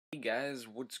Hey guys,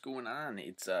 what's going on?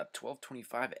 It's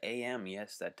 12:25 a.m.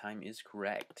 Yes, that time is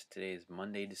correct. Today is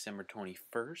Monday, December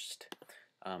 21st.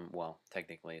 Well,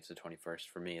 technically it's the 21st.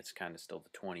 For me, it's kind of still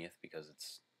the 20th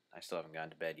because I still haven't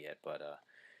gone to bed yet. But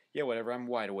yeah, whatever. I'm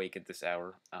wide awake at this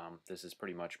hour. This is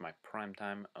pretty much my prime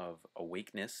time of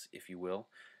awakeness, if you will.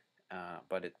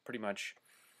 But it pretty much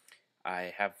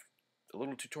I have a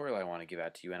little tutorial I want to give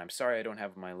out to you, and I'm sorry I don't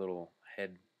have my little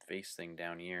head face thing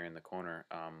down here in the corner.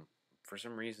 For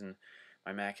some reason,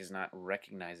 my Mac is not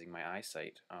recognizing my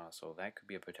eyesight, so that could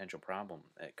be a potential problem.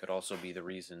 It could also be the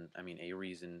reason, a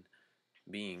reason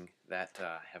being that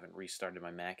I haven't restarted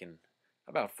my Mac in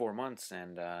about 4 months,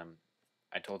 and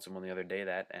I told someone the other day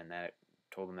that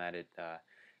told them that it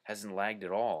hasn't lagged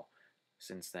at all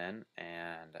since then,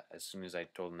 and as soon as I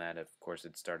told them that, of course,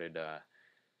 it started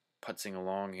putzing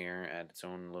along here at its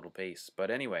own little pace.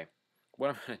 But anyway,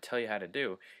 what I'm going to tell you how to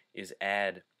do is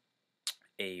add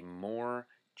a more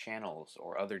channels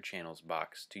or other channels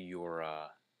box to your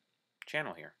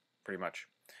channel here, pretty much.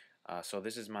 So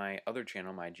this is my other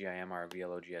channel, my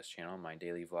GIMRVLOGS channel, my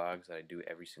daily vlogs that I do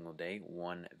every single day,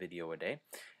 one video a day.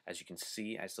 As you can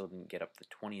see, I still didn't get up the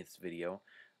 20th video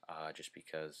just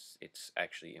because it's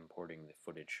actually importing the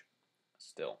footage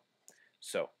still.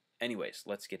 So anyways,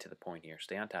 let's get to the point here.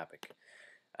 Stay on topic.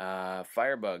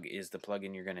 FireBug is the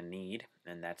plugin you're going to need,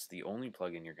 and that's the only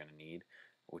plugin you're going to need,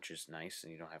 which is nice,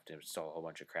 and you don't have to install a whole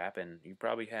bunch of crap. And you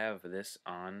probably have this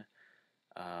on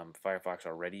Firefox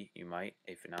already. You might.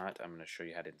 If not, I'm going to show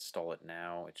you how to install it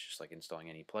now. It's just like installing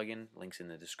any plugin. Links in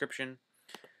the description.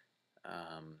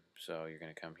 So you're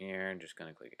going to come here and just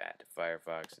going to click Add to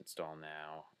Firefox, Install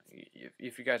Now.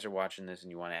 If you guys are watching this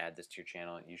and you want to add this to your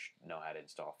channel, you should know how to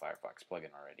install a Firefox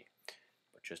plugin already.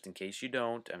 But just in case you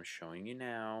don't, I'm showing you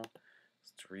now.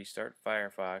 Let's restart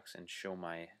Firefox and show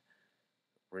my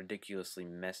ridiculously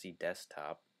messy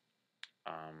desktop.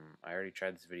 I already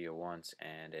tried this video once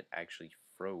and it actually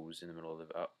froze in the middle of the...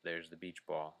 Oh, there's the beach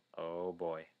ball. Oh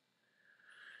boy.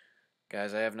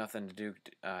 Guys, I have nothing to do.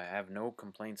 I have no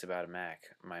complaints about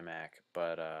my Mac,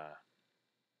 but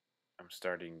I'm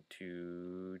starting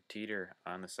to teeter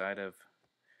on the side of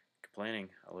complaining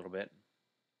a little bit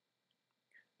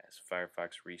as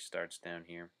Firefox restarts down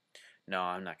here. No,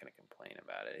 I'm not going to complain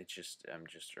about it. It's just I'm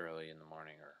just early in the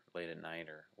morning or late at night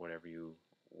or whatever you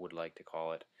would like to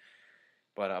call it.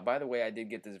 But by the way, I did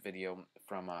get this video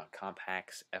from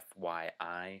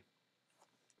CompHacksFYI.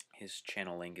 His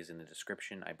channel link is in the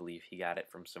description. I believe he got it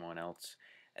from someone else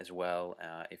as well.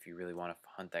 If you really want to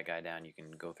hunt that guy down, you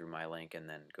can go through my link and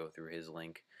then go through his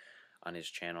link on his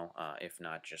channel. If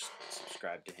not, just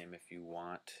subscribe to him if you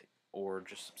want, or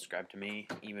just subscribe to me,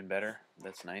 even better.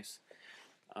 That's nice.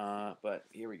 But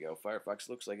here we go. Firefox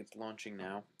looks like it's launching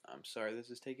now. I'm sorry this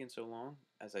is taking so long.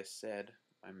 As I said,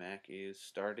 my Mac is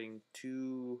starting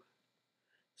to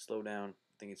slow down. I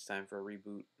think it's time for a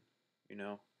reboot, you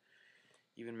know.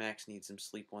 Even Macs need some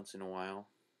sleep once in a while.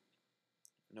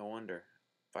 No wonder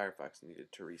Firefox needed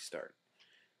to restart.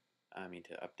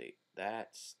 To update.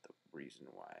 That's the reason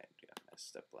why it got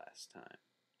messed up last time.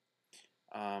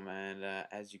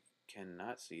 As you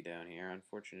cannot see down here,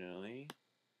 unfortunately,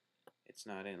 it's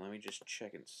not in. Let me just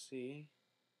check and see.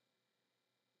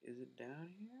 Is it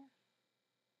down here?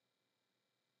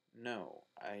 No,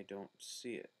 I don't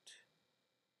see it.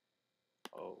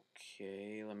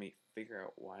 Okay, let me figure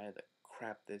out why the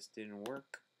crap this didn't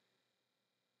work.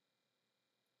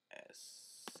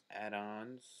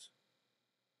 Add-ons.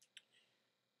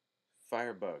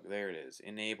 FireBug, there it is.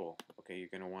 Enable. Okay, you're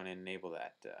going to want to enable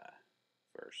that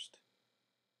first.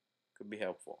 Could be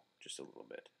helpful, just a little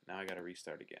bit. Now I got to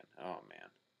restart again. Oh man.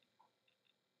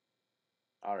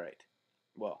 Alright.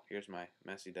 Well, here's my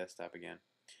messy desktop again.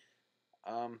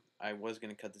 I was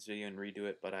going to cut this video and redo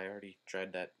it, but I already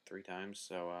tried that 3 times,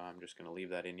 so I'm just going to leave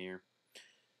that in here.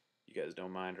 You guys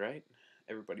don't mind, right?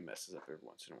 Everybody messes up every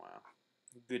once in a while.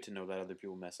 Good to know that other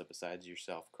people mess up besides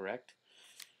yourself, correct?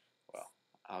 Well,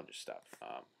 I'll just stop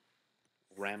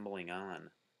rambling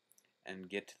on and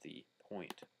get to the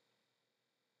point.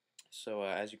 So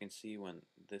as you can see, when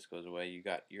this goes away, you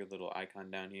got your little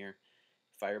icon down here,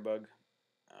 FireBug,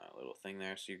 little thing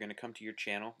there. So you're going to come to your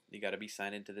channel. You got to be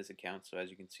signed into this account. So as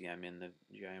you can see, I'm in the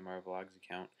GIMR Vlogs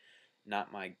account,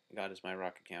 not my God Is My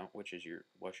Rock account, which is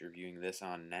what you're viewing this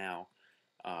on now.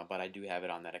 But I do have it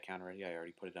on that account already. I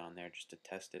already put it on there just to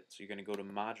test it. So you're going to go to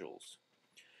Modules.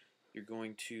 You're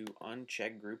going to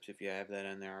uncheck Groups if you have that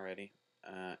in there already,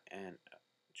 and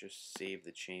just save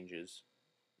the changes.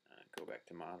 Go back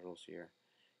to Modules here.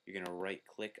 You're going to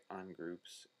right-click on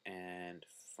Groups and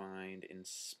find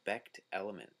Inspect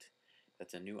Element.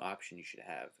 That's a new option you should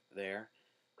have there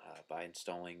by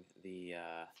installing the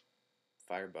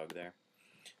FireBug there.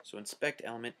 So inspect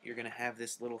element, you're going to have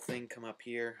this little thing come up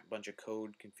here, a bunch of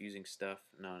code, confusing stuff.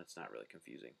 No, it's not really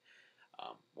confusing.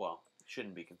 Well, it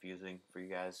shouldn't be confusing for you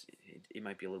guys. It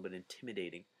might be a little bit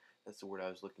intimidating. That's the word I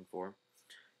was looking for.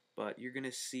 But you're going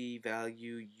to see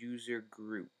value user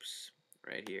groups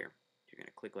right here. You're going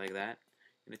to click like that.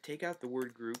 You're going to take out the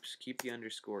word groups, keep the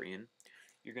underscore in.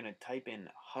 You're going to type in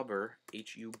hubber,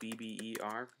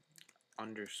 H-U-B-B-E-R,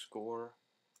 underscore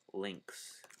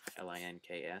links,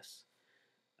 L-I-N-K-S.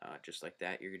 Just like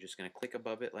that. You're just going to click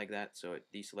above it like that so it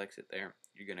deselects it there.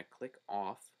 You're going to click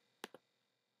off.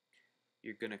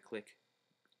 You're going to click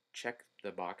check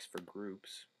the box for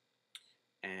groups,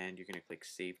 and you're going to click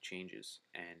save changes,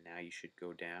 and now you should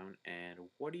go down, and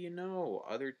what do you know,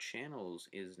 other channels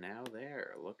is now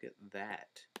there. Look at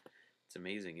that. It's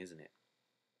amazing, isn't it?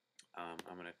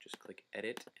 I'm going to just click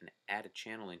edit and add a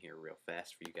channel in here real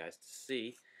fast for you guys to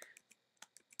see.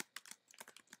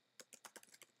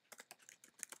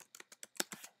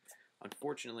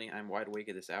 Unfortunately, I'm wide awake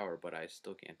at this hour, but I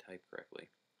still can't type correctly.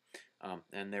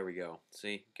 And there we go.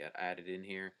 See, got added in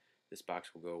here. This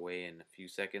box will go away in a few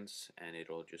seconds, and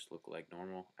it'll just look like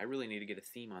normal. I really need to get a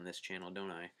theme on this channel,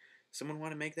 don't I? Someone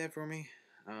want to make that for me?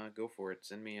 Go for it.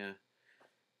 Send me a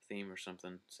theme or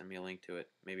something. Send me a link to it.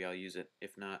 Maybe I'll use it.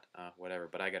 If not, whatever.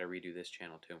 But I got to redo this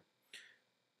channel too.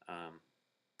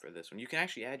 For this one, you can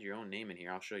actually add your own name in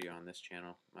here. I'll show you on this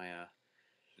channel. My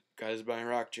Guys Buying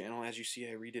Rock channel. As you see,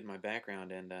 I redid my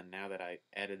background, and now that I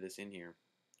added this in here,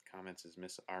 comments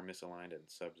are misaligned and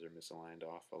subs are misaligned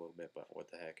off a little bit, but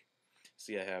what the heck.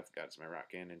 See, I have Guys My Rock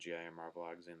and GIMR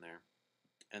vlogs in there,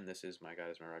 and this is my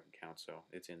Guys My Rock account, so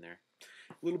it's in there.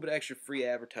 A little bit of extra free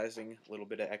advertising, a little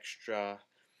bit of extra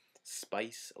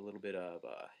spice, a little bit of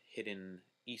hidden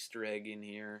Easter egg in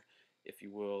here, if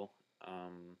you will.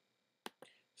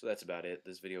 So that's about it.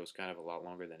 This video is kind of a lot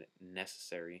longer than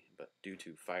necessary, but due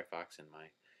to Firefox and my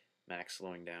Mac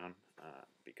slowing down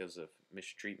because of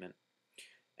mistreatment.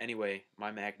 Anyway,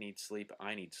 my Mac needs sleep.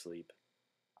 I need sleep.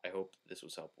 I hope this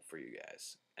was helpful for you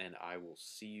guys. And I will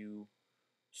see you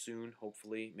soon,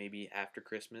 hopefully, maybe after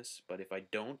Christmas. But if I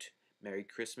don't, Merry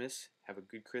Christmas. Have a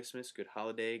good Christmas, good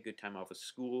holiday, good time off of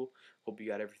school. Hope you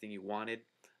got everything you wanted.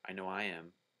 I know I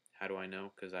am. How do I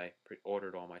know? Because I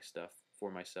ordered all my stuff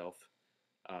for myself.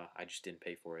 I just didn't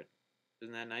pay for it.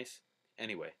 Isn't that nice?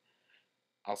 Anyway,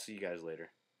 I'll see you guys later.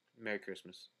 Merry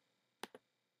Christmas.